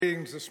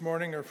readings this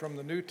morning are from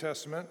the New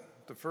Testament.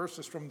 The first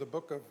is from the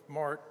book of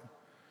Mark,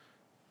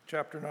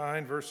 chapter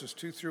 9, verses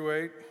 2 through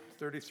 8,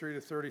 33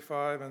 to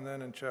 35, and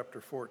then in chapter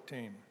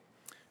 14.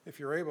 If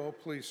you're able,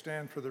 please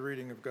stand for the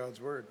reading of God's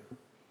word.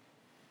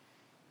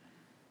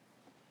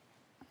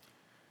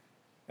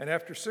 And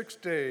after 6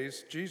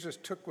 days, Jesus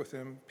took with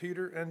him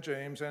Peter and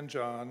James and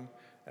John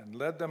and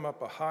led them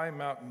up a high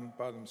mountain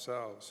by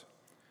themselves.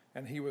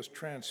 And he was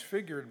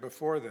transfigured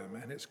before them,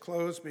 and his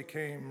clothes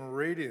became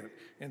radiant,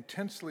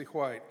 intensely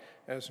white,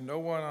 as no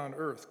one on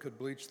earth could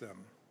bleach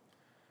them.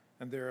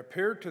 And there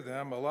appeared to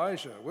them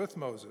Elijah with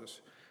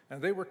Moses,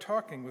 and they were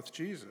talking with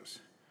Jesus.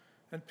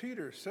 And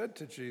Peter said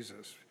to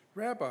Jesus,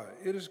 "Rabbi,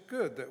 it is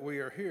good that we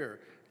are here.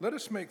 Let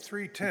us make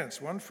 3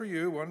 tents, one for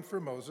you, one for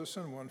Moses,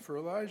 and one for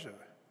Elijah."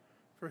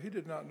 For he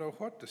did not know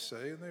what to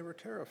say, and they were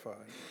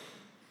terrified.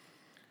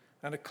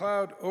 And a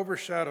cloud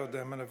overshadowed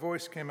them, and a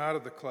voice came out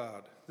of the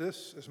cloud,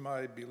 "This is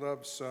my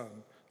beloved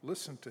Son.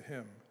 Listen to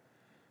him."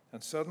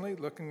 And suddenly,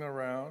 looking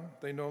around,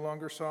 they no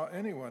longer saw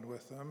anyone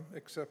with them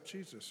except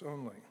Jesus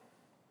only.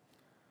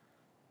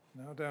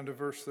 Now down to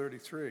verse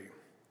 33.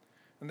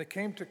 And they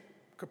came to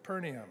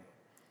Capernaum.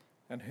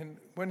 And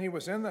when he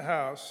was in the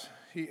house,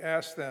 he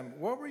asked them,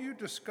 "What were you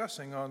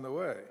discussing on the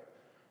way?"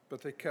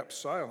 But they kept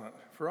silent,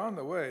 for on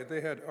the way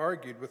they had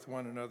argued with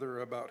one another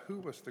about who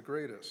was the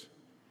greatest.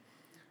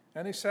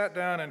 And he sat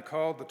down and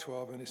called the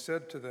 12, and he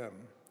said to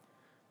them,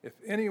 "If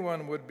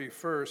anyone would be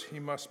first,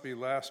 he must be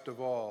last of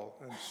all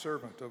and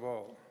servant of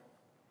all."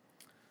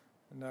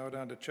 And now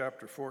down to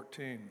chapter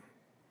 14.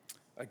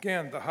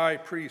 Again, the high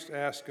priest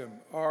asked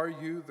him, "Are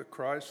you the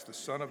Christ, the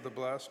Son of the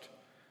Blessed?"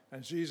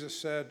 And Jesus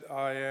said,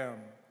 "I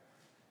am.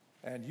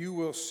 And you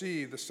will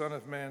see the Son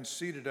of Man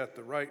seated at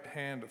the right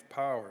hand of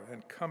power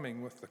and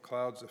coming with the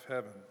clouds of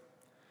heaven."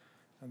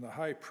 And the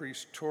high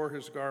priest tore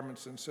his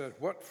garments and said,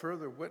 "What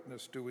further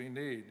witness do we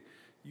need?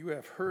 You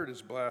have heard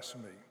his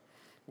blasphemy.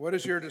 What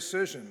is your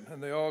decision?"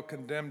 And they all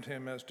condemned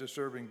him as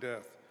deserving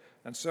death.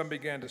 And some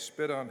began to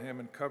spit on him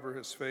and cover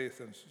his face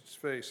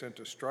and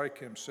to strike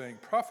him, saying,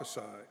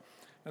 "Prophesy."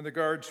 And the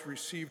guards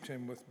received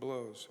him with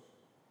blows.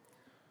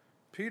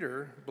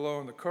 Peter,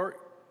 below in the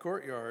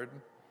courtyard,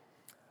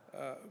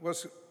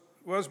 was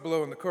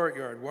below in the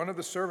courtyard. One of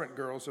the servant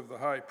girls of the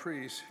high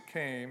priest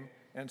came,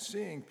 and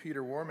seeing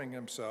Peter warming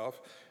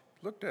himself,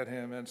 looked at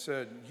him and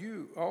said,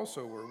 "You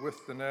also were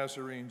with the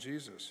Nazarene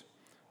Jesus."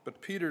 But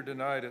Peter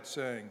denied it,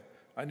 saying,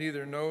 "I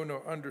neither know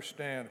nor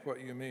understand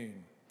what you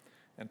mean."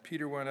 And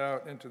Peter went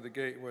out into the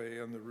gateway,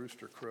 and the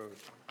rooster crowed.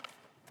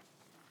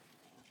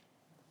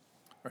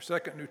 Our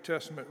second New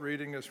Testament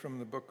reading is from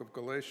the book of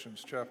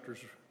Galatians,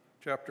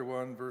 chapter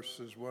 1,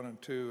 verses 1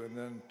 and 2, and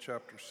then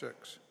chapter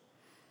 6.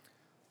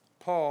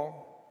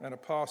 Paul, an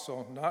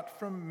apostle, not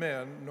from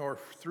men nor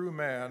through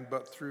man,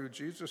 but through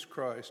Jesus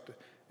Christ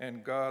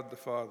and God the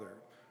Father,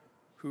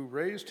 who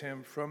raised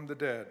him from the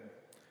dead,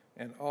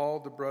 and all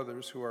the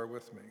brothers who are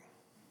with me.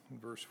 In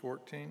verse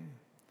 14,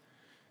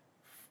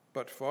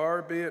 "But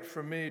far be it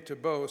from me to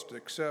boast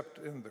except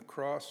in the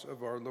cross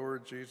of our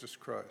Lord Jesus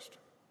Christ."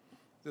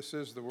 This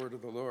is the word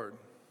of the Lord.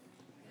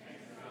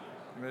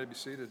 You may be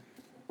seated.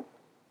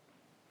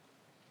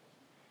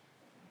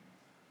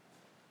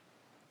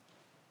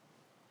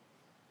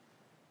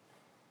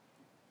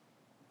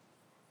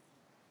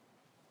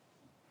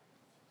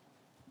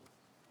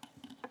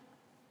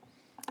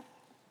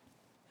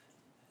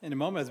 In a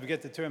moment, as we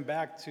get to turn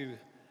back to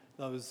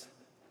those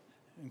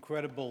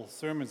incredible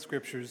sermon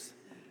scriptures,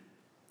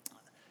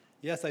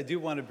 yes, I do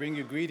want to bring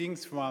you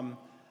greetings from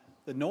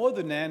the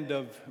northern end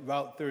of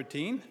Route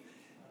 13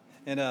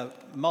 in a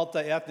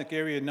multi-ethnic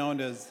area known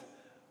as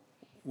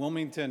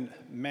Wilmington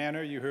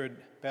Manor. You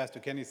heard Pastor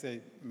Kenny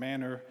say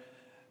Manor.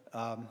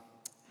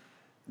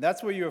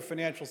 That's where your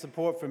financial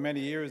support for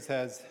many years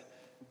has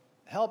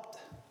helped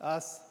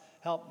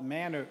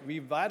Manor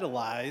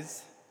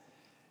revitalize.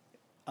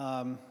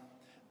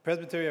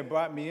 Presbyteria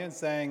brought me in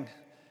saying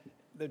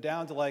they're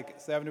down to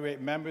like 7 or 8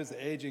 members,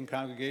 the aging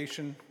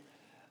congregation.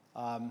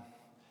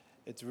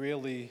 It's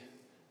really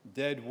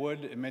dead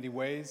wood in many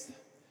ways.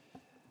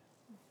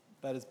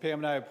 But as Pam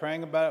and I were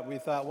praying about it, we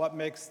thought, what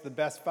makes the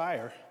best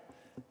fire?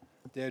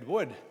 Dead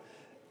wood.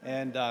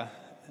 And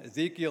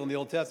Ezekiel in the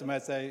Old Testament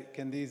might say,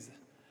 can these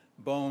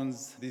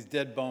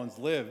dead bones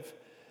live?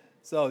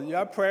 So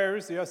your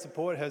prayers, your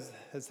support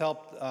has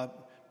helped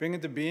bring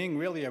into being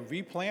really a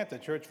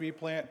church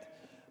replant,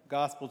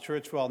 gospel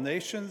church for all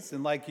nations.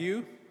 And like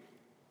you,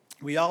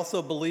 we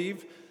also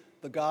believe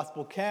the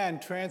gospel can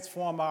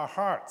transform our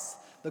hearts.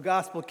 The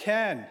gospel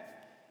can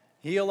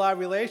heal our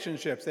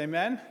relationships.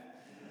 Amen?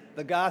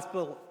 The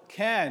gospel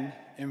can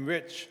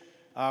enrich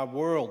our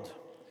world,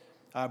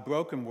 our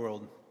broken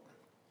world.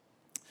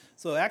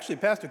 So actually,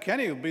 Pastor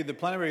Kenny will be the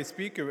plenary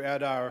speaker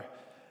at our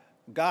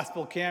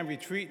Gospel Can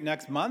retreat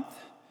next month.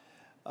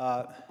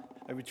 A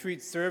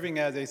retreat serving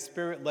as a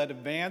spirit-led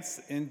advance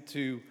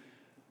into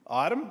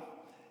autumn.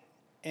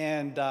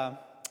 And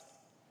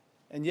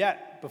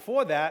yet,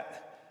 before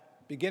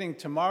that, beginning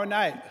tomorrow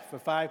night for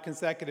 5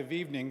 consecutive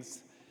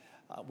evenings,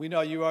 we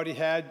know you already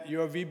had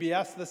your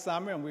VBS this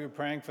summer, and we were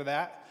praying for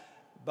that.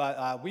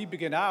 but we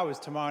begin ours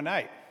tomorrow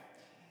night.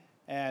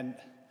 And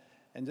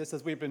just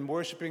as we've been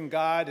worshiping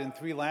God in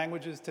 3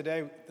 languages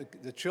today,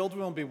 the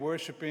children will be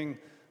worshiping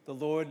the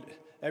Lord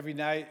every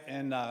night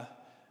in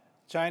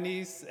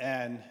Chinese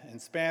and in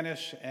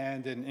Spanish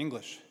and in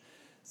English.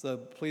 So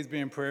please be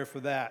in prayer for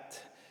that.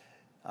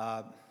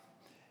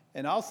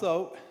 And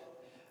also,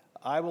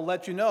 I will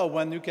let you know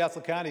when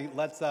Newcastle County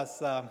lets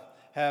us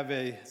have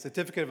a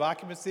certificate of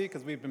occupancy,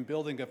 because we've been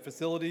building a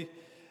facility.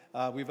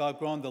 We've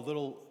outgrown the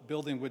little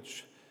building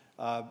which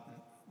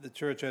the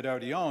church had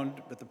already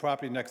owned, but the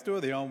property next door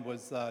they owned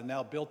was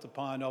now built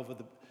upon over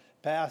the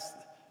past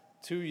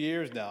 2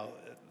 years now.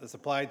 The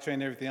supply chain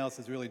and everything else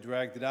has really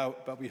dragged it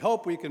out, but we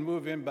hope we can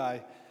move in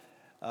by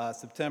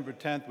September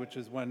 10th, which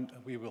is when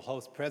we will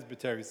host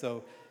Presbytery.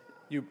 So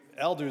you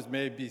elders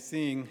may be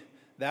seeing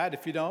that.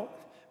 If you don't,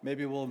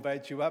 maybe we'll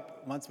invite you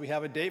up once we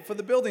have a date for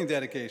the building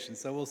dedication,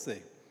 so we'll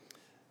see.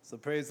 So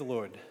praise the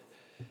Lord.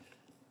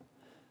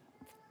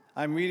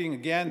 I'm reading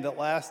again the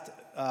last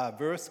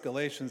verse,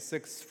 Galatians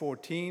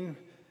 6:14,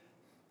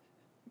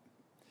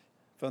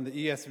 from the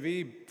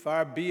ESV.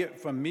 Far be it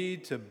from me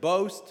to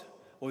boast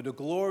or to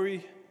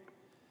glory,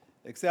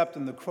 except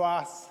in the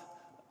cross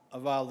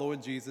of our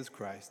Lord Jesus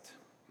Christ.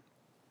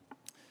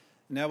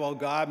 Now, O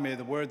God, may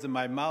the words of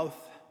my mouth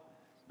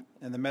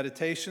and the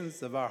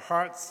meditations of our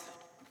hearts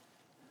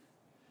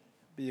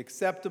be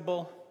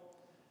acceptable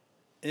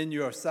in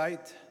your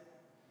sight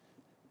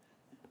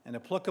and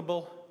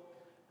applicable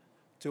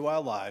to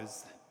our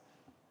lives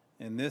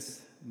in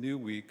this new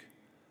week.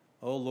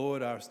 O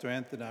Lord, our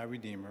strength and our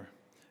Redeemer.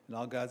 And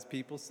all God's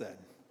people said,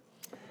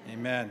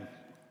 amen.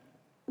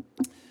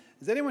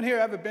 Has anyone here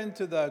ever been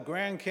to the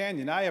Grand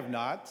Canyon? I have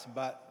not,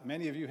 but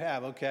many of you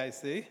have. Okay, I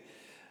see.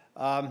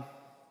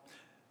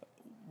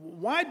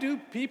 Why do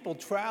people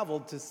travel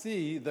to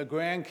see the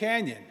Grand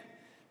Canyon?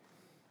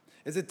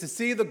 Is it to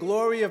see the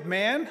glory of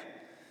man?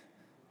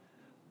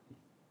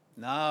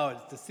 No,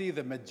 it's to see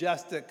the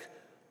majestic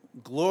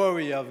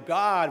glory of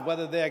God,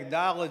 whether they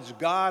acknowledge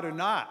God or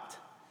not.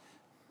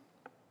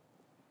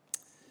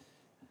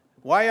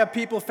 Why are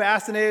people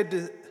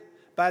fascinated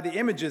by the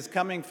images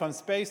coming from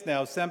space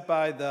now sent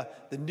by the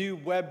new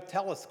Webb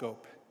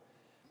telescope?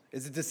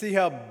 Is it to see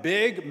how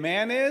big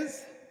man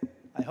is?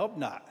 I hope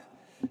not.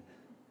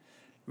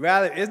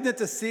 Rather, isn't it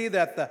to see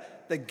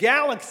that the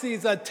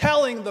galaxies are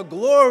telling the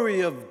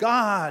glory of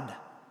God?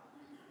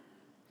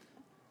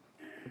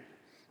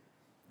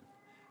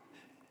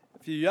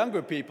 If you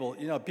younger people,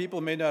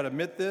 people may not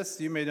admit this,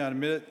 you may not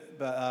admit it,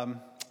 but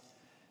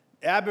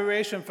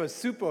admiration for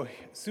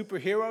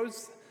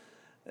superheroes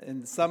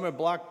in summer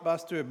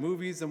blockbuster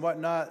movies and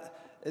whatnot,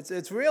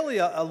 it's really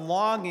a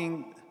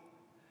longing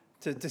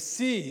to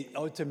see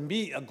or to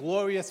meet a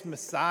glorious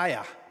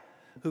Messiah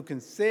who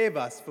can save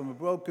us from a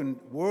broken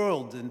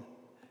world. And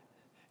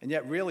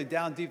yet really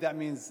down deep that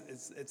means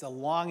it's a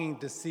longing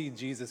to see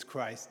Jesus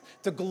Christ,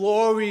 to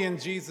glory in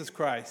Jesus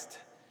Christ.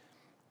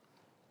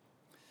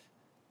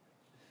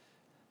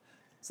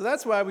 So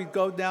that's why we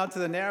go down to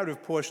the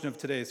narrative portion of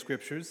today's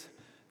scriptures.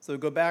 So we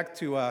go back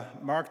to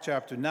Mark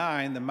chapter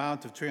 9, the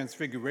Mount of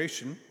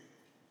Transfiguration.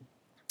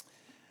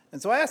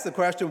 And so I ask the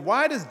question,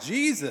 why does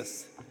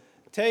Jesus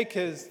take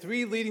his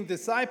 3 leading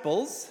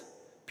disciples,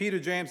 Peter,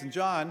 James, and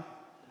John,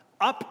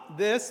 up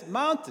this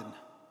mountain?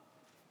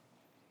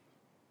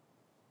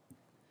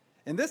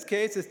 In this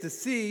case, it's to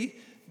see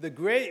the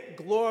great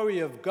glory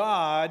of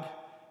God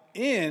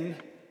in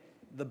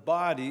the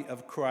body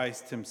of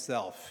Christ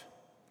himself,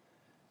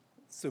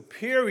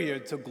 superior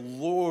to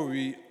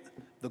glory,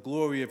 the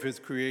glory of his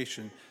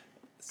creation,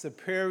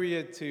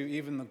 superior to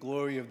even the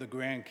glory of the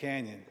Grand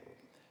Canyon.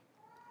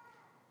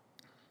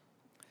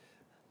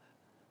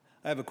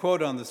 I have a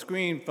quote on the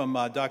screen from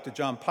Dr.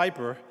 John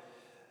Piper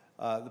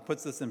that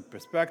puts this in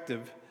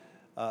perspective.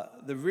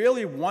 The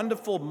really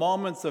wonderful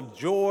moments of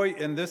joy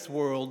in this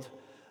world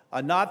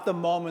are not the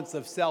moments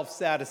of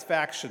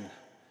self-satisfaction,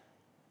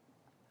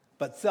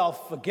 but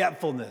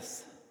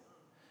self-forgetfulness.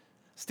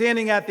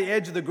 Standing at the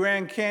edge of the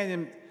Grand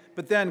Canyon,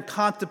 but then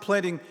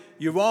contemplating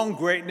your own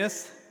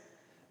greatness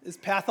is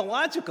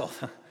pathological.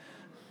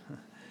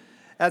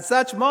 At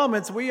such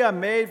moments, we are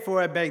made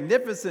for a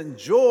magnificent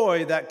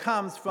joy that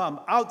comes from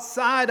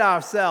outside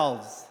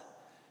ourselves.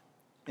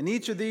 In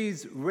each of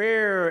these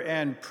rare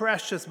and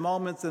precious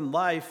moments in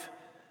life,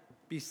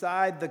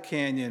 beside the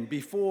canyon,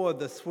 before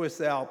the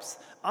Swiss Alps,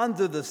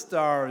 under the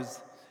stars,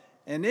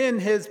 and in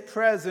his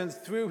presence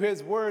through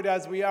his word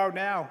as we are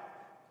now,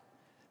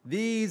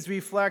 these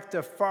reflect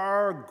a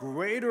far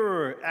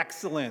greater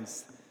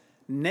excellence,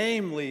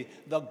 namely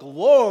the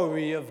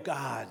glory of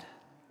God.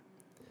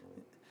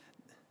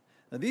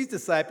 Now, these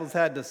disciples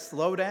had to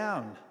slow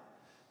down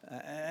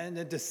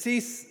and to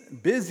cease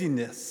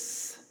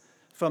busyness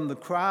from the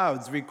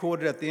crowds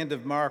recorded at the end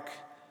of Mark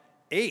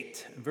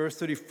 8, verse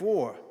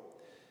 34.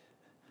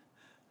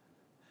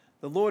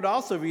 The Lord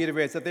also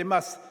reiterates that they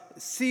must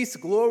cease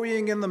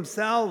glorying in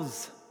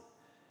themselves,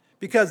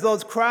 because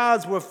those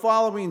crowds were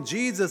following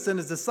Jesus and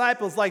his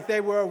disciples like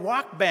they were a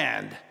rock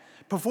band,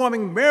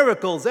 performing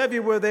miracles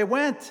everywhere they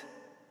went.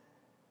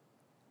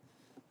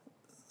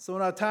 So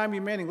in our time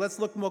remaining, let's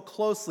look more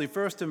closely,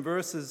 first in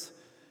verses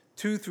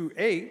 2 through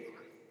 8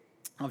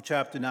 of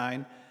chapter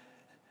 9,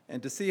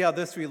 and to see how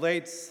this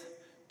relates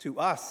to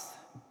us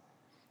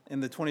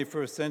in the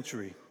 21st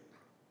century.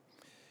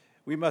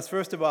 We must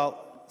first of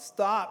all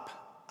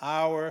stop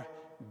our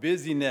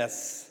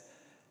busyness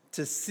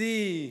to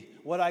see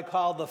what I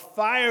call the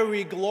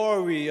fiery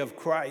glory of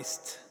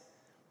Christ.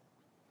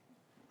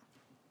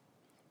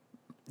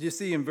 You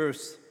see in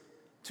verse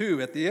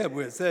 2 at the end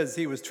where it says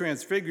he was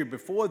transfigured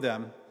before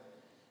them,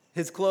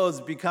 his clothes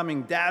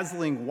becoming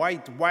dazzling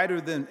white, whiter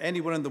than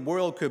anyone in the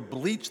world could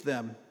bleach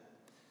them.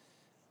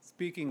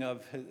 Speaking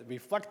of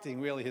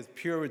reflecting really his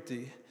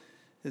purity,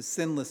 his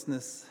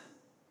sinlessness.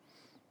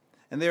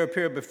 And there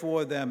appeared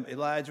before them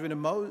Elijah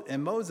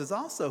and Moses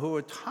also, who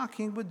were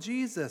talking with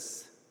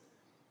Jesus.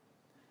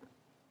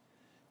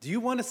 Do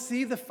you want to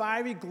see the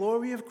fiery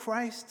glory of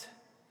Christ?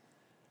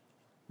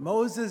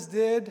 Moses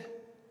did.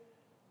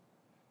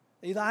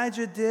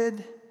 Elijah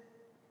did.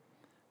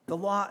 The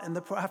law and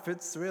the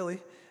prophets,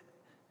 really.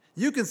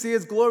 You can see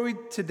his glory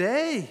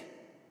today.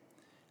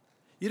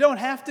 You don't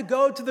have to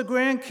go to the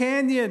Grand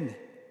Canyon.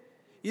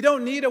 You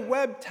don't need a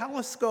Webb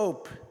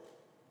telescope.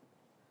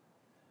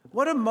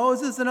 What are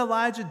Moses and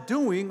Elijah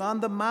doing on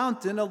the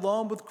mountain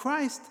alone with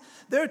Christ?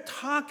 They're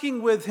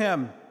talking with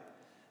him.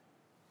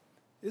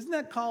 Isn't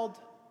that called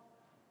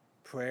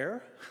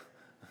prayer?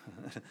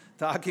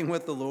 Talking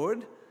with the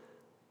Lord?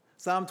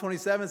 Psalm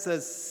 27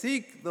 says,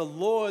 "Seek the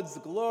Lord's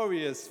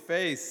glorious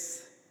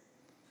face."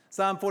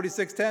 Psalm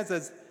 46:10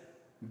 says,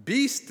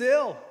 "Be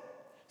still,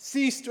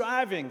 cease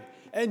striving,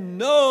 and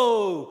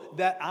know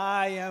that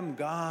I am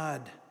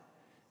God."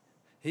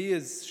 He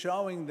is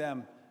showing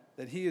them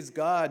that he is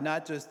God,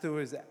 not just through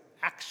his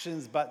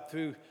actions, but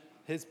through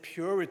his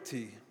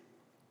purity.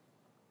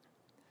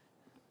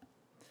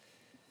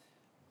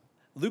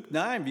 Luke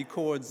 9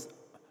 records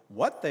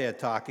what they are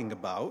talking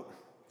about.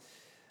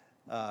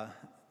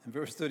 In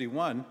verse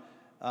 31,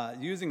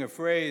 using a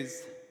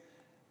phrase,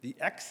 the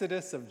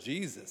exodus of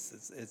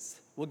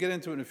Jesus. We'll get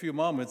into it in a few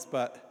moments,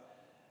 but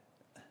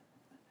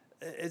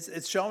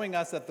it's showing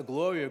us that the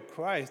glory of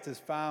Christ is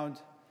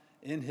found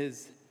in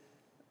his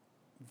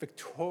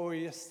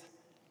victorious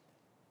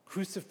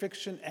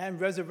crucifixion and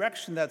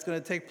resurrection that's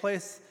going to take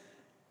place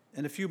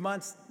in a few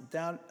months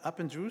down up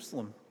in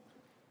Jerusalem.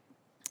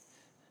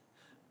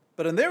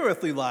 But in their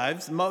earthly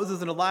lives,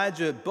 Moses and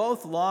Elijah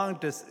both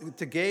longed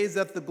to gaze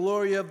at the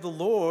glory of the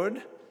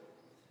Lord,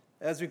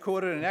 as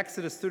recorded in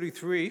Exodus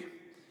 33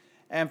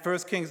 and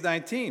 1 Kings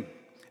 19.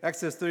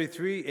 Exodus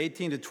 33,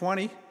 18 to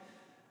 20.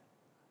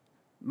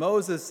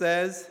 Moses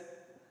says,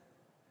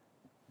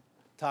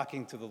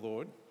 talking to the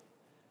Lord,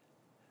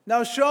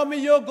 "Now show me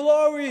your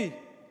glory."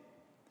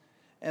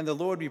 And the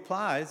Lord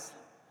replies,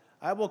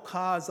 "I will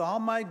cause all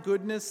my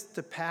goodness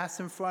to pass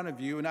in front of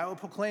you, and I will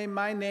proclaim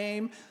my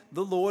name,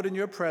 the Lord, in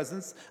your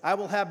presence. I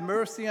will have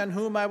mercy on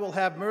whom I will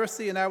have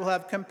mercy, and I will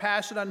have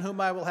compassion on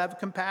whom I will have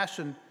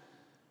compassion."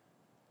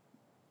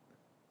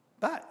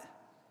 But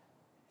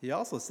he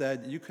also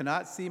said, "You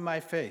cannot see my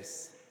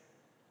face,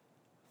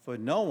 for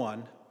no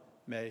one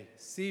may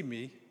see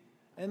me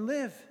and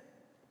live."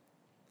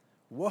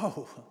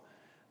 Whoa,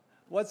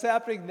 what's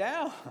happening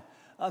now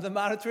on the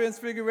Mount of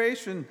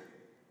Transfiguration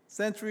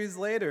centuries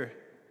later?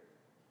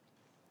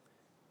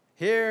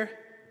 Here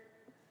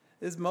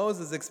is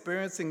Moses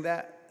experiencing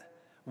that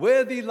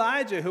with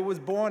Elijah, who was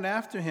born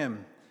after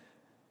him.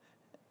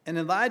 In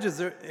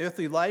Elijah's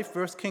earthly life,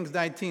 1 Kings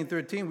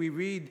 19:13, we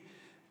read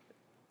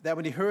that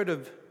when he heard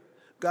of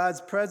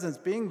God's presence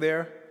being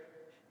there,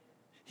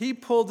 he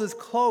pulled his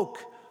cloak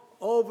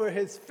over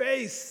his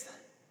face.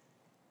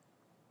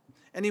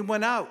 And he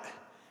went out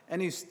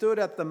and he stood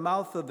at the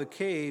mouth of the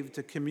cave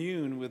to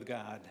commune with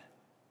God.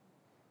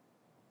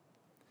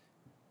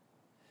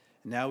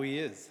 Now he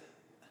is.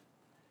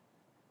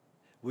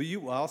 Will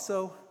you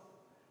also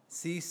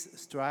cease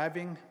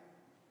striving,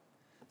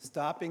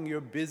 stopping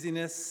your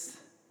busyness,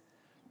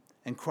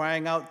 and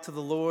crying out to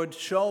the Lord,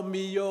 "Show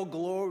me your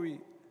glory"?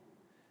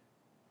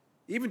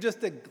 Even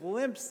just a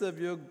glimpse of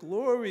your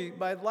glory.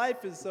 My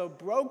life is so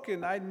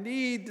broken. I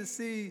need to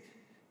see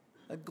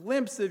a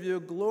glimpse of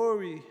your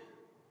glory.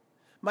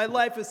 My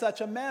life is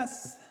such a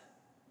mess.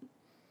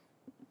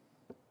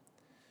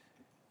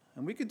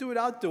 And we could do it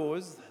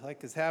outdoors,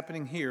 like is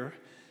happening here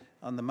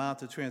on the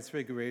Mount of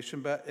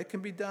Transfiguration, but it can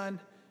be done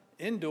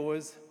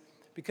indoors,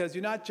 because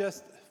you're not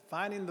just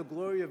finding the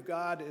glory of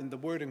God in the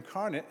Word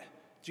incarnate,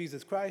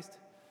 Jesus Christ,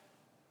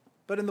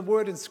 but in the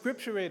Word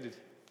inscripturated,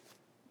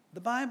 the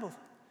Bible,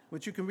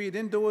 which you can read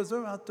indoors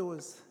or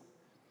outdoors.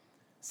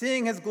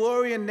 Seeing his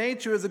glory in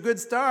nature is a good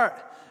start,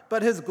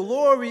 but his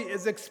glory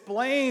is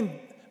explained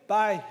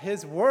by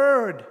his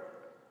Word.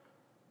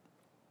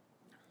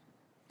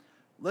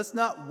 Let's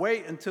not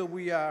wait until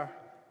we are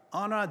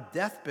on our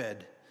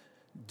deathbed.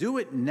 Do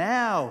it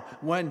now,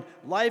 when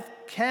life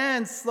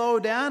can slow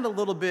down a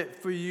little bit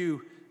for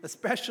you,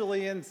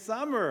 especially in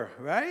summer,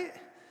 right?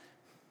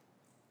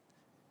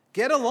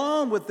 Get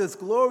along with this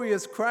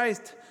glorious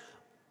Christ.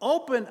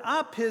 Open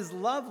up his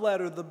love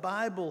letter, the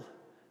Bible,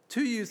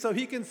 to you so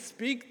he can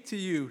speak to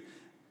you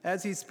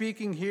as he's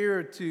speaking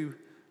here to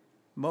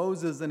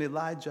Moses and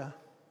Elijah.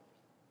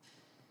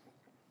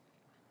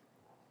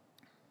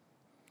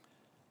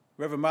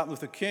 Reverend Martin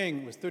Luther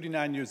King was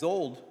 39 years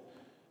old,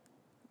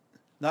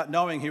 not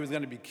knowing he was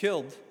going to be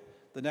killed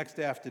the next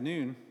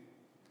afternoon.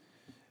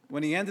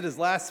 When he ended his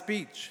last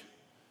speech,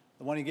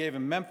 the one he gave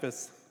in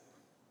Memphis,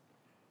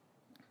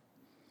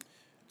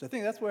 I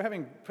think that's where we're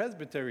having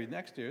Presbytery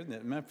next year, isn't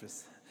it, in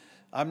Memphis?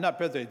 I'm not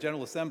Presbytery,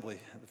 General Assembly,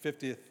 the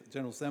 50th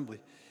General Assembly.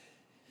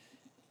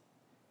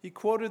 He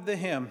quoted the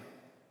hymn,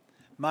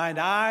 "Mine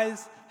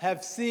eyes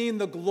have seen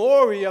the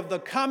glory of the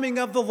coming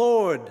of the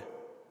Lord,"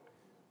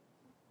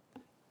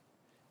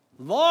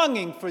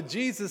 longing for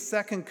Jesus'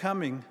 second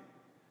coming,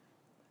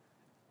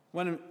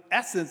 when in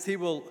essence he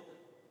will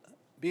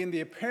be in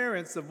the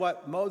appearance of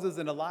what Moses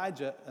and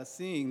Elijah are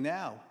seeing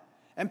now,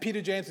 and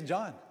Peter, James, and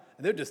John.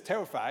 And they're just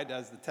terrified,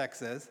 as the text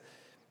says,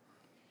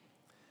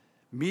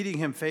 meeting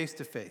him face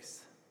to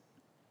face.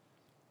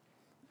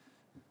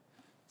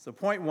 So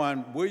point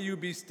one, will you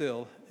be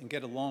still and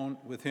get alone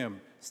with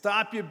him?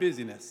 Stop your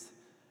busyness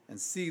and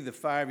see the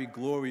fiery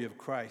glory of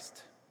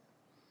Christ.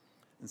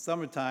 And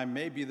summertime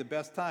may be the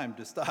best time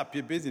to stop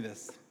your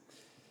busyness.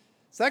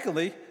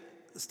 Secondly,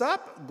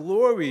 stop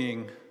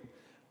glorying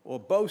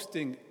or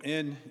boasting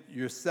in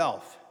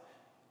yourself,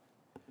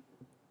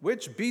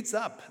 which beats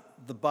up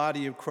the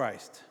body of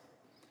Christ.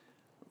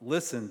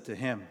 Listen to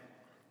him.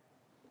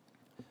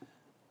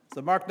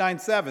 So Mark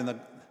 9:7,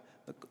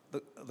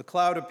 the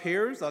cloud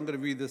appears. I'm going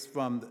to read this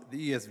from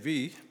the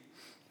ESV.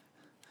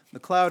 The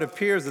cloud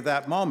appears at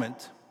that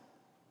moment.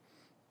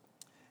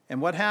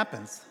 And what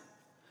happens?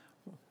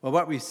 Well,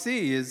 what we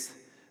see is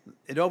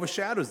it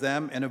overshadows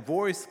them, and a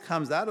voice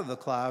comes out of the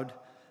cloud.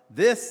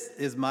 "This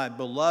is my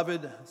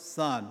beloved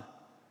Son.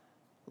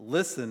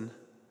 Listen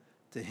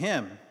to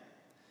him."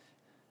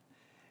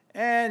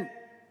 And,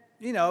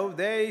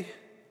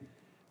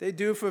 they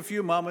do for a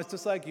few moments,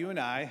 just like you and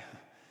I.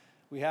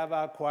 We have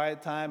our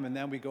quiet time, and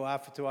then we go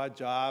off to our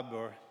job,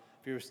 or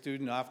if you're a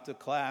student, off to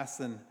class,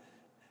 and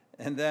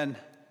then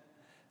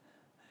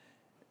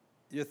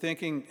you're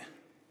thinking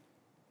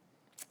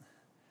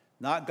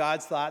not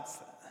God's thoughts.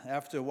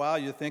 After a while,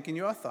 you're thinking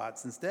your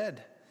thoughts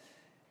instead.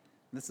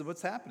 This is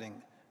what's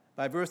happening.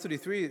 By verse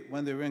 33,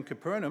 when they were in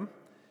Capernaum,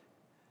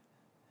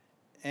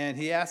 and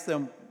he asked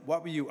them,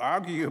 "What were you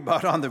arguing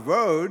about on the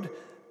road?"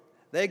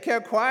 They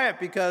kept quiet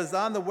because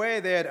on the way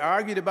they had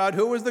argued about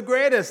who was the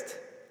greatest.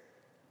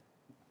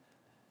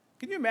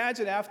 Can you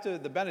imagine after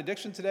the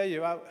benediction today,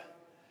 you're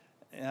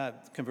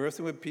out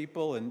conversing with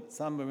people, and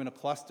some are in a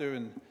cluster,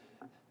 and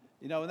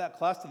in that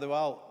cluster they're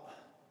all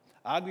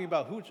arguing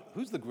about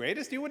who's the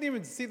greatest? You wouldn't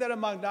even see that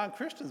among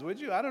non-Christians, would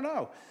you? I don't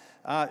know.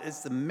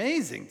 It's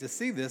amazing to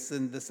see this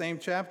in the same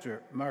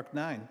chapter, Mark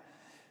 9.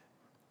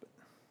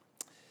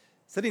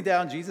 Sitting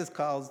down, Jesus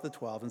calls the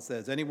 12 and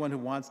says, "Anyone who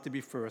wants to be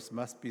first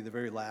must be the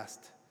very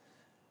last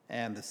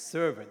and the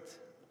servant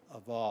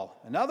of all."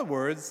 In other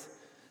words,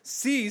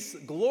 cease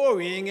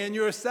glorying in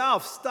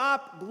yourself.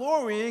 Stop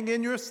glorying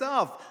in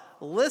yourself.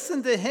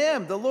 Listen to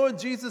him, the Lord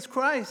Jesus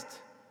Christ.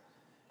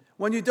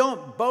 When you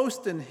don't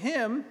boast in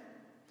him,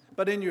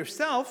 but in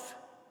yourself,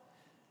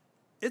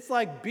 it's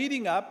like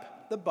beating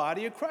up the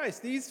body of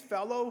Christ. These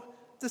fellow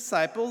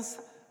disciples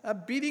are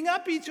beating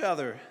up each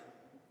other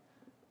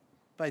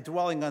by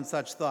dwelling on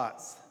such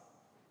thoughts.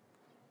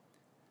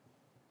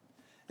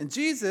 And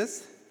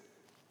Jesus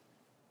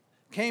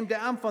came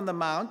down from the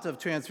Mount of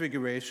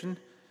Transfiguration,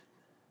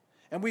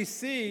 and we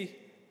see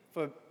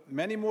for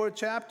many more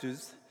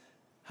chapters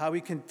how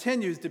he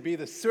continues to be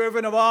the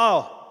servant of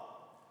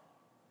all,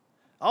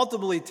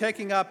 ultimately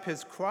taking up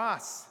his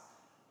cross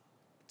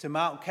to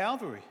Mount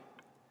Calvary,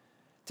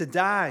 to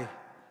die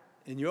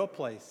in your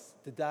place,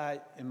 to die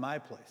in my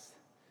place.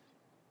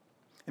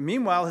 And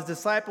meanwhile, his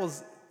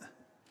disciples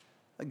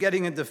are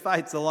getting into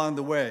fights along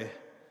the way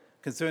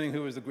concerning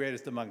who is the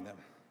greatest among them.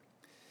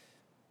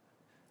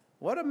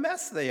 What a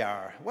mess they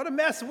are. What a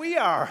mess we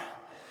are.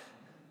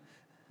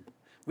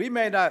 We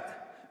may not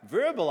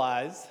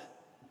verbalize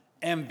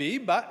envy,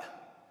 but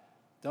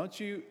don't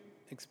you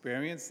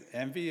experience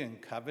envy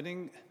and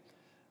coveting?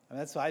 And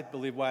that's, I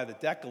believe, why the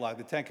Decalogue,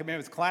 the Ten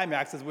Commandments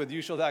climaxes with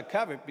 "you shall not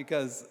covet,"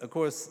 because, of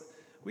course,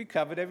 we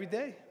covet every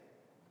day.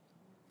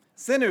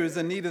 Sinners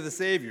in need of the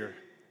Savior.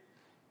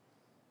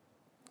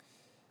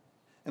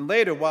 And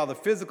later, while the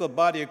physical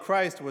body of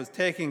Christ was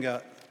taking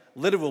a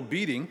literal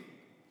beating,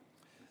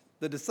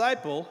 the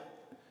disciple,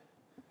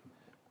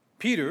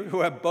 Peter,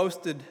 who had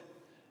boasted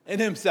in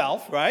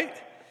himself, right,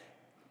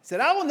 said,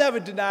 "I will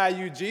never deny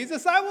you,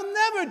 Jesus. I will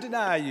never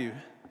deny you."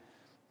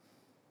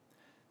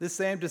 This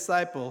same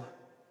disciple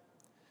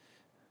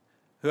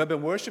who had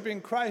been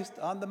worshiping Christ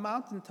on the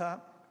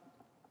mountaintop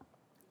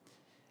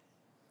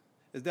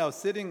is now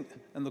sitting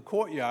in the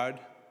courtyard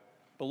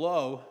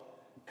below,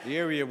 the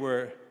area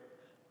where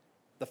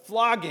the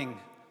flogging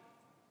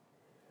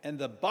and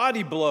the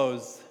body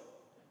blows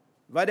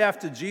right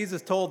after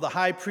Jesus told the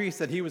high priest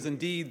that he was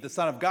indeed the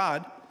Son of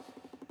God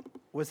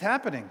was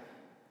happening.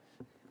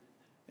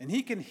 And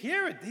he can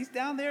hear it. He's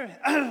down there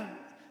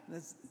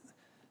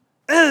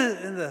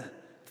in the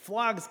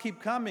flogs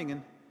keep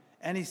coming,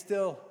 and he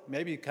still,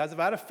 maybe because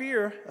out of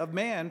fear of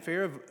man,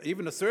 fear of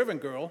even a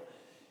servant girl,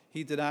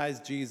 he denies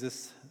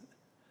Jesus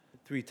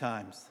 3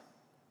 times.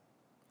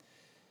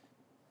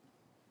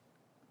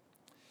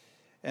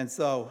 And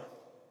so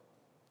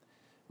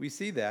we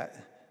see that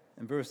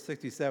in verse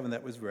 67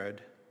 that was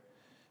read.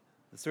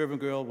 The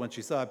servant girl, when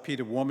she saw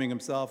Peter warming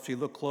himself, she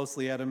looked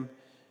closely at him.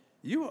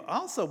 "You were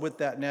also with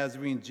that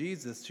Nazarene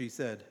Jesus," she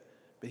said.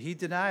 But he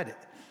denied it.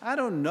 "I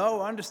don't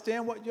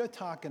understand what you're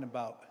talking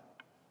about."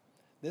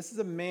 This is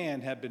a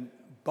man had been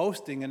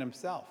boasting in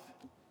himself.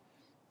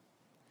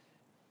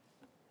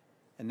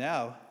 And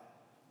now,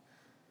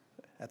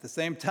 at the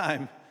same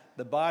time,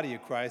 the body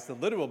of Christ, the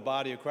literal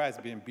body of Christ,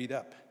 is being beat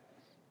up.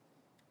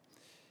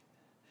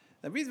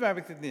 The reason why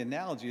I think the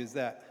analogy is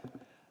that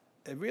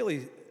it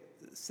really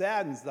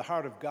saddens the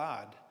heart of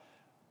God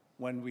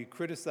when we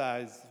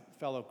criticize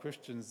fellow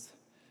Christians,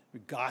 we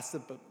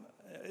gossip.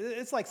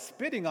 It's like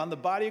spitting on the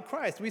body of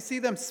Christ. We see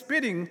them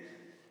spitting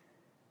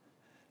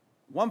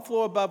 1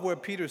 floor above where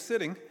Peter's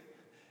sitting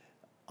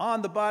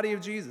on the body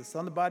of Jesus,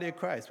 on the body of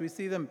Christ. We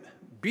see them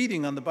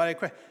beating on the body of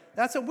Christ.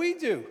 That's what we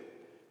do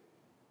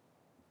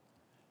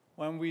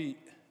when we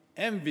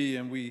envy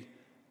and we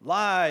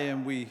lie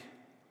and we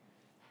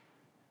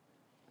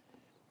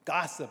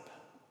gossip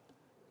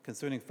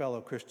concerning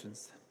fellow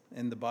Christians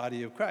in the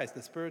body of Christ,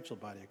 the spiritual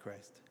body of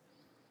Christ.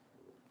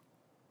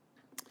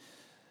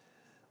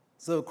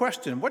 So,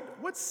 question,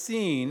 what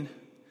scene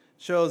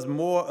shows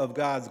more of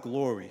God's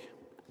glory?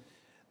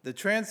 The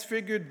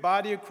transfigured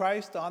body of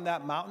Christ on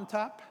that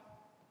mountaintop?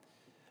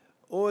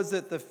 Or is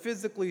it the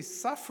physically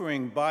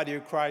suffering body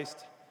of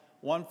Christ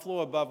 1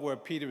 floor above where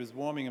Peter is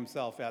warming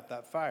himself at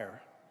that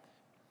fire?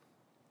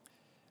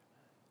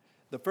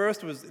 The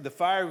first was the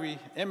fiery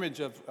image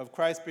of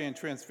Christ being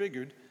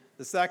transfigured.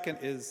 The second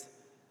is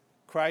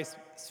Christ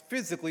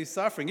physically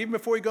suffering, even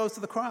before he goes to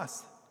the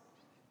cross.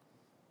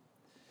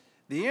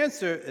 The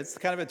answer, it's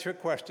kind of a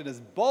trick question, is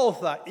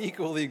both are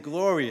equally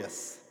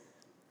glorious.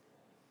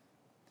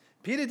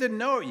 Peter didn't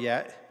know it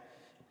yet.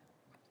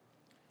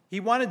 He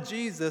wanted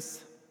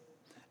Jesus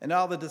and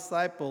all the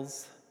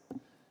disciples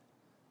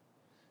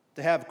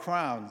to have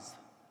crowns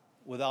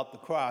without the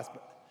cross,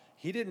 but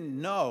he didn't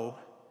know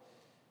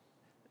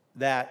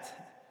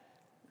that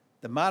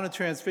the Mount of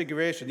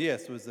Transfiguration,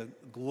 yes, was a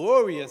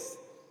glorious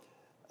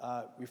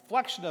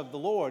reflection of the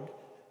Lord,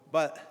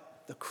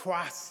 but the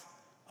cross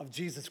of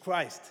Jesus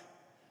Christ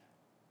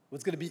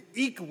was going to be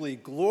equally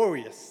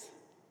glorious,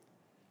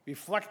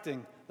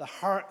 reflecting the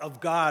heart of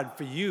God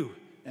for you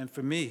and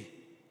for me.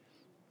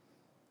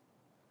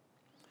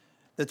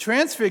 The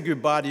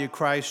transfigured body of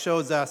Christ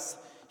shows us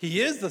he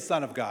is the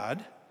Son of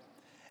God,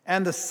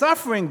 and the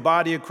suffering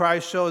body of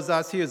Christ shows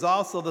us he is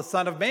also the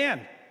Son of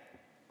Man,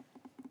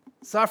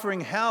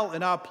 suffering hell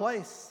in our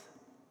place.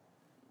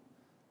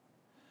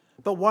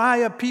 But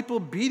why are people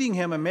beating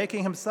him and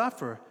making him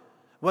suffer?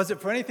 Was it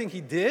for anything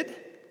he did?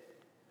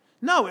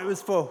 No, it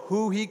was for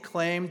who he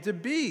claimed to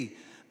be,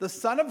 the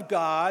Son of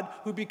God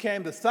who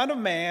became the Son of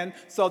Man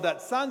so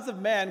that sons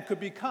of men could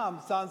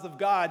become sons of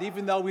God,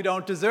 even though we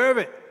don't deserve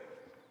it.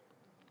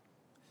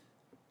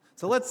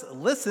 So let's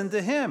listen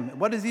to him.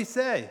 What does he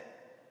say?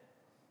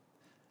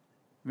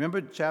 Remember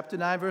chapter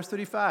 9, verse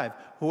 35.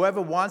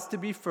 Whoever wants to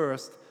be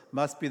first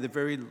must be the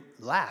very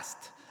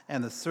last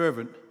and the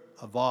servant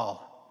of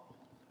all.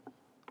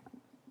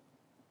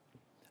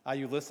 Are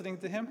you listening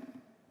to him?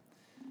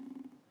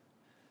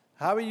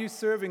 How are you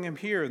serving him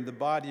here in the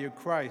body of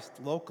Christ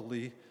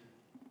locally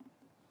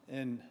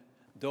in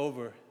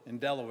Dover, in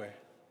Delaware?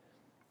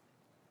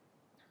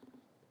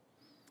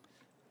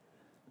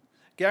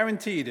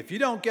 Guaranteed, if you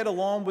don't get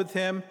along with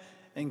him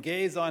and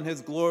gaze on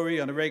his glory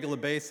on a regular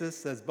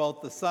basis as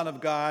both the Son of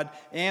God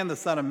and the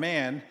Son of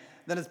Man,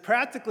 then it's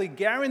practically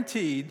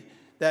guaranteed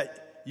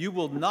that you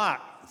will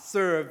not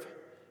serve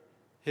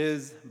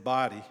his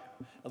body.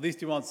 At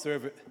least you won't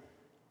serve it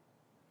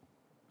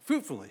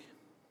fruitfully.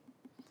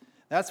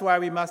 That's why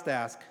we must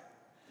ask,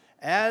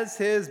 as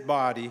his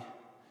body,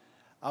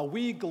 are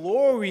we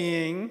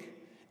glorying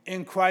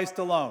in Christ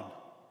alone?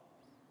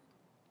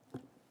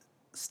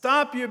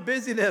 Stop your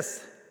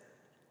busyness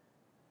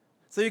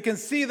so you can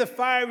see the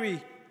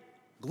fiery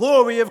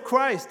glory of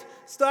Christ.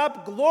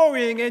 Stop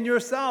glorying in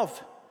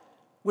yourself,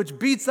 which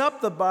beats up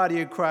the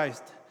body of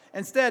Christ.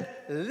 Instead,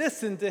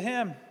 listen to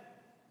him.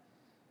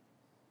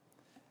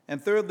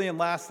 And thirdly and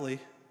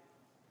lastly,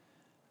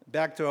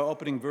 back to our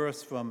opening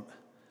verse from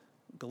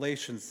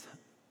Galatians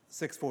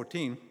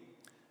 6:14,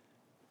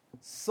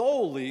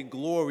 solely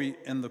glory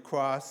in the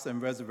cross and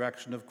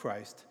resurrection of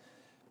Christ.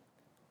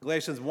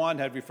 Galatians 1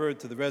 had referred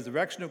to the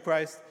resurrection of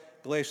Christ.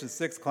 Galatians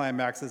 6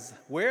 climaxes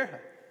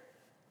where?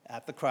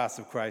 At the cross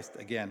of Christ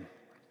again.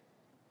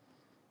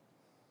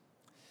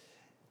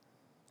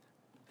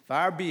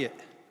 Far be it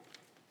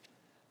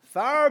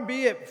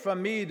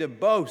from me to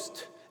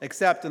boast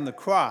except in the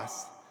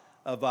cross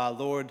of our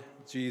Lord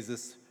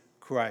Jesus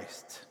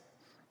Christ.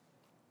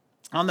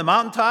 On the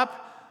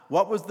mountaintop,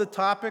 what was the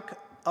topic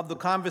of the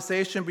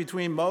conversation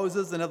between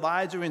Moses and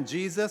Elijah and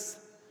Jesus?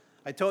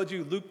 I told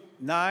you Luke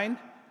 9,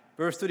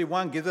 Verse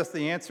 31 gives us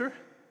the answer.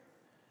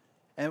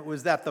 And it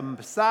was that the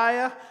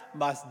Messiah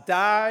must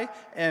die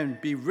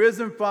and be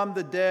risen from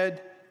the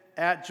dead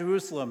at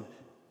Jerusalem.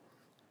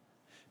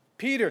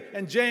 Peter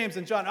and James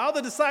and John, all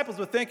the disciples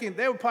were thinking,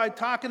 they were probably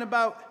talking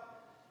about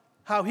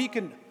how he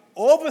can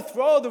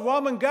overthrow the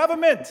Roman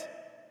government.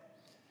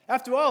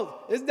 After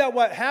all, isn't that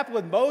what happened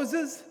with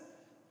Moses?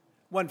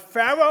 When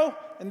Pharaoh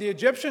and the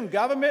Egyptian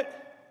government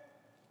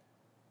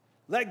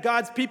let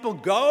God's people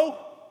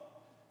go,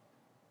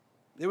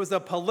 there was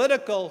a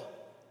political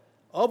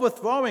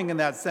overthrowing in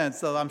that sense.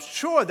 So I'm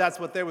sure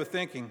that's what they were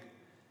thinking.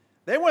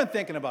 They weren't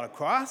thinking about a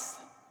cross.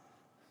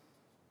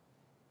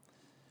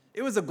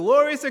 It was a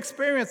glorious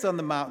experience on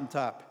the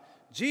mountaintop.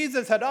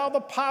 Jesus had all the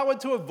power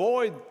to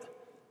avoid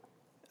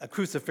a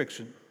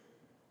crucifixion.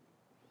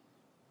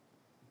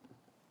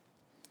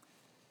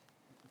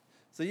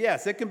 So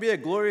yes, it can be a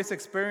glorious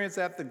experience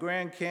at the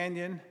Grand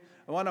Canyon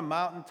or on a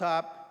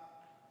mountaintop,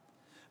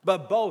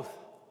 but both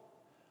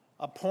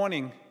are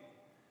pointing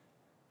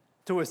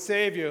to a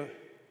Savior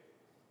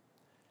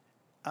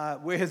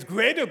where his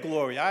greater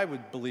glory, I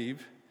would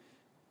believe,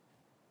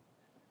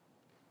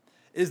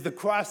 is the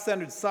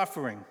cross-centered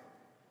suffering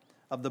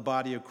of the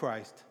body of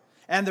Christ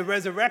and the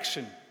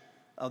resurrection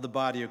of the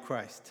body of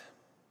Christ.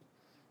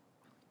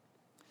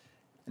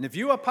 And if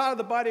you are part of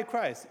the body of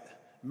Christ,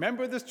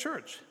 member of this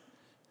church,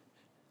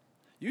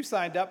 you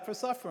signed up for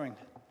suffering.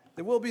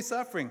 There will be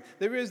suffering.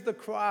 There is the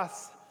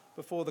cross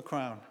before the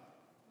crown.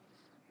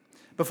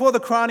 Before the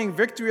crowning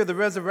victory of the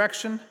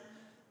resurrection,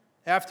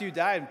 after you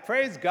die, and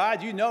praise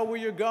God, you know where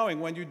you're going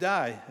when you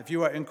die, if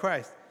you are in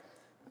Christ.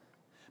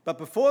 But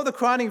before the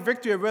crowning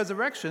victory of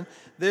resurrection,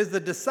 there's the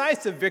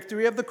decisive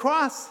victory of the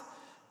cross.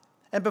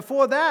 And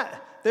before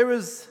that, there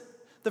was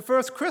the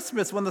first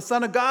Christmas when the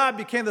Son of God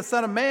became the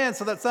Son of Man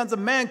so that sons of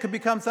men could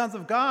become sons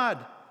of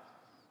God.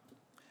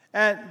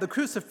 And the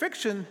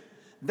crucifixion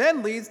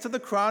then leads to the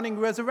crowning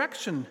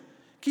resurrection.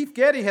 Keith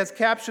Getty has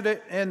captured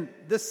it in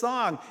this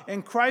song.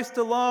 In Christ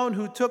alone,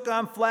 who took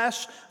on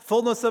flesh,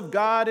 fullness of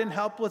God and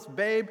helpless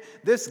babe,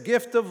 this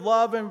gift of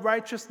love and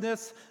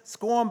righteousness,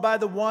 scorned by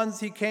the ones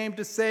he came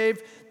to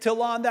save,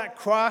 till on that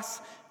cross,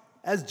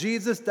 as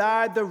Jesus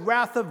died, the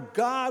wrath of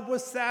God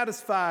was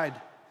satisfied.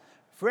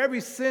 For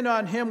every sin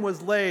on him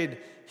was laid.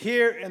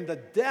 Here in the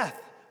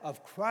death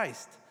of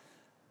Christ,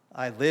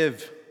 I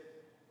live.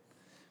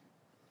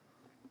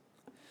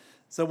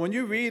 So when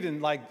you read in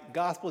like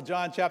Gospel of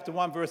John chapter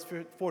 1, verse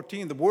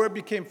 14, the Word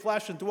became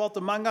flesh and dwelt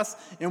among us,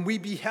 and we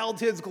beheld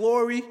his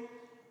glory.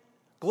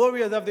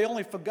 Glory of the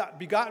only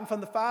begotten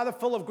from the Father,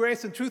 full of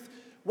grace and truth.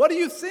 What are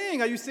you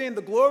seeing? Are you seeing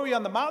the glory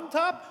on the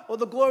mountaintop or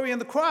the glory on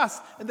the cross?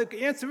 And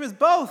the answer is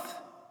both.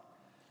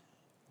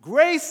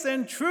 Grace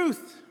and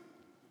truth.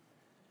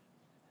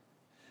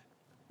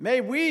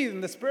 May we, in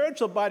the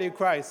spiritual body of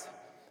Christ,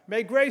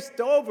 may Grace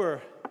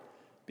Dover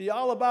be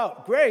all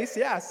about grace,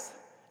 yes,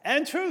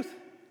 and truth.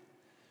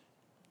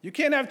 You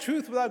can't have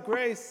truth without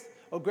grace,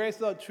 or grace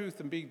without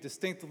truth, and be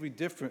distinctively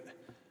different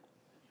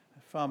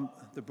from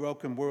the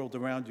broken world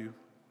around you.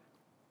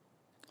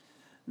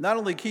 Not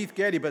only Keith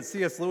Getty, but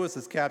C.S. Lewis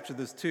has captured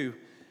this too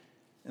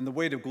in The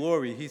Weight of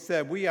Glory. He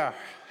said, "We are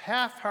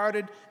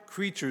half-hearted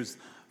creatures,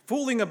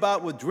 fooling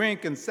about with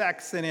drink and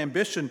sex and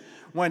ambition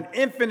when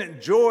infinite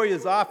joy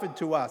is offered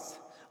to us,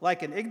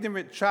 like an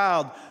ignorant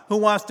child who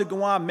wants to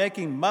go on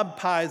making mud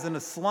pies in a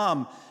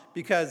slum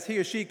because he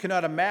or she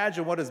cannot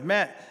imagine what is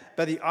meant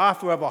by the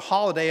offer of a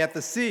holiday at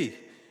the sea.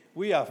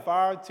 We are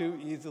far too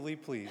easily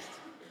pleased."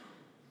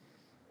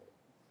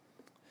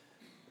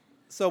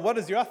 So what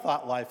is your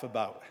thought life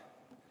about?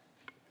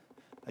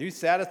 Are you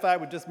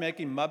satisfied with just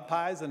making mud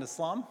pies in a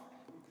slum?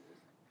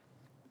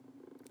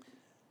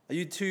 Are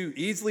you too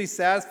easily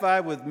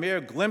satisfied with mere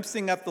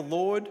glimpsing at the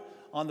Lord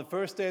on the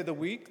first day of the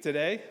week,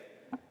 today,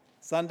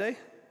 Sunday?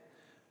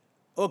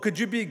 Or could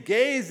you be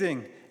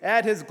gazing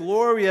at his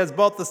glory as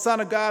both the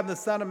Son of God and the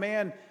Son of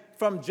Man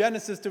from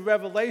Genesis to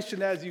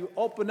Revelation as you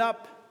open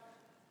up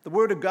the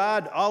Word of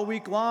God all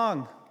week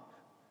long,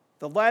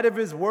 the light of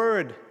his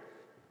Word,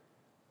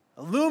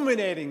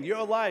 illuminating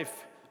your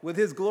life with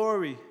his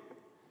glory?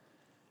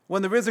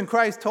 When the risen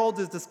Christ told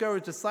his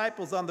discouraged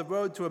disciples on the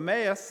road to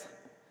Emmaus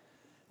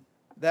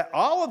that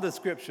all of the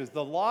scriptures,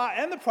 the law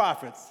and the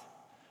prophets,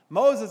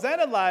 Moses and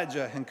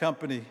Elijah and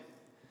company,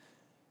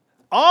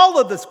 all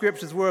of the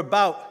scriptures were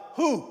about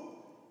who?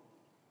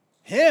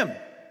 Him.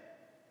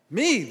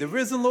 Me, the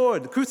risen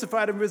Lord, the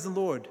crucified and risen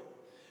Lord.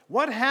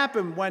 What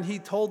happened when he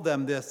told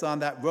them this on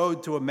that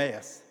road to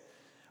Emmaus?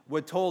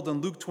 We're told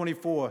in Luke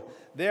 24,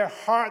 their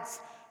hearts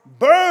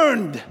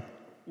burned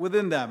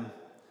within them.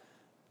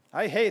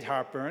 I hate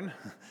heartburn,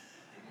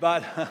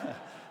 but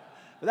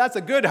that's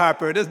a good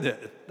heartburn, isn't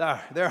it?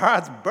 Their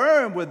hearts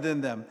burned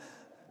within them.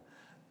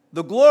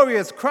 The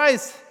glorious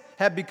Christ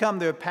had become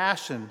their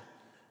passion,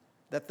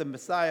 that the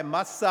Messiah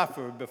must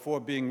suffer before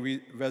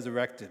being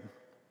resurrected.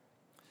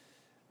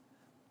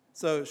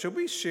 So should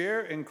we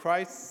share in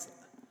Christ's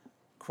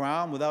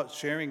crown without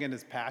sharing in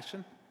his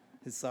passion,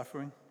 his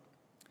suffering?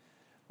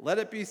 Let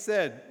it be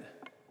said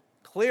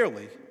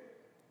clearly,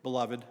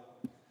 beloved,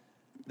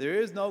 there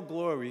is no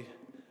glory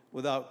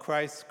without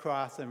Christ's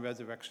cross and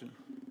resurrection.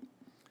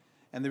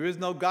 And there is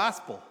no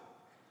gospel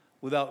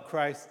without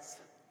Christ's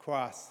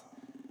cross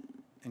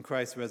and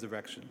Christ's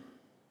resurrection.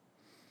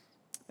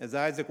 As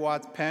Isaac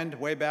Watts penned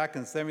way back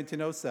in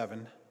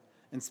 1707,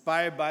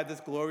 inspired by this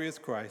glorious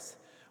Christ,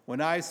 when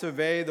I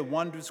survey the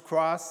wondrous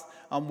cross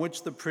on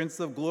which the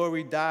Prince of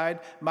Glory died,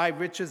 my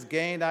riches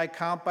gained I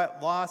count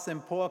but loss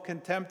and pour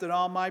contempt in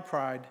all my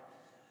pride.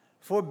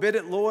 Forbid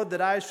it, Lord, that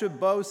I should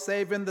boast,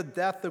 save in the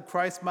death of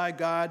Christ my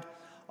God.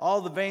 All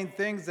the vain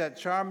things that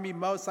charm me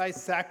most, I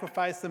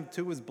sacrifice them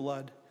to his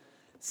blood.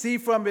 See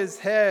from his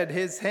head,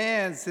 his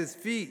hands, his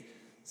feet,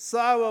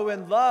 sorrow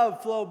and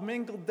love flow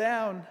mingled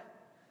down.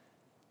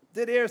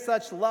 Did ere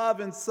such love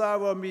and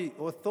sorrow meet,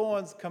 or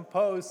thorns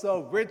compose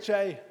so rich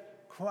a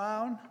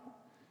crown?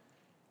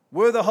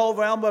 Were the whole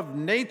realm of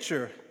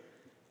nature,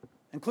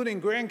 including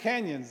Grand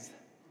Canyons,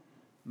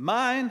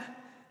 mine,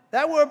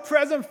 that were a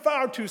present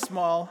far too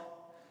small.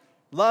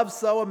 Love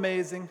so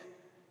amazing,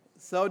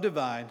 so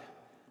divine,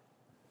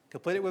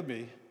 complete it with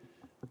me,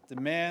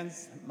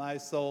 demands my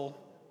soul,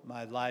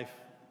 my life,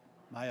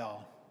 my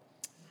all.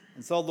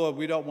 And so, Lord,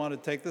 we don't want to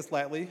take this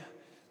lightly,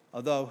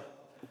 although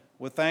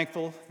we're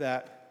thankful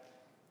that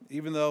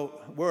even though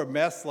we're a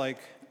mess like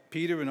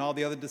Peter and all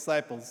the other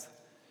disciples,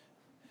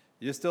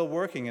 you're still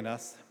working in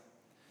us.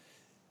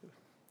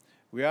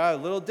 We are a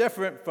little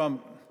different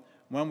from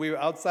when we were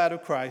outside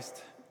of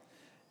Christ.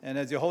 And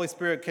as your Holy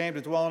Spirit came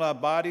to dwell in our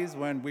bodies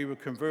when we were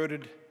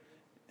converted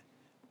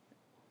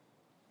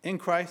in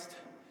Christ,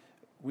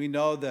 we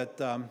know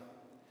that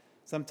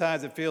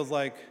sometimes it feels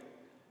like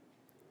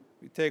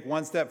we take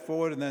one step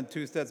forward and then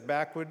two steps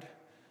backward.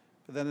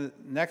 But then the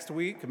next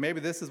week, maybe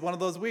this is one of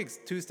those weeks,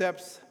 2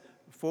 steps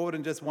forward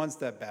and just 1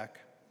 step back.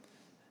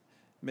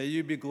 May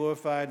you be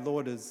glorified,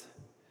 Lord, as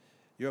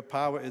your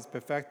power is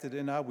perfected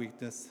in our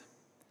weakness.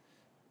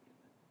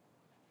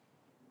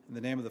 In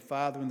the name of the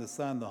Father, and the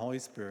Son, and the Holy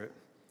Spirit,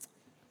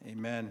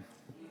 amen.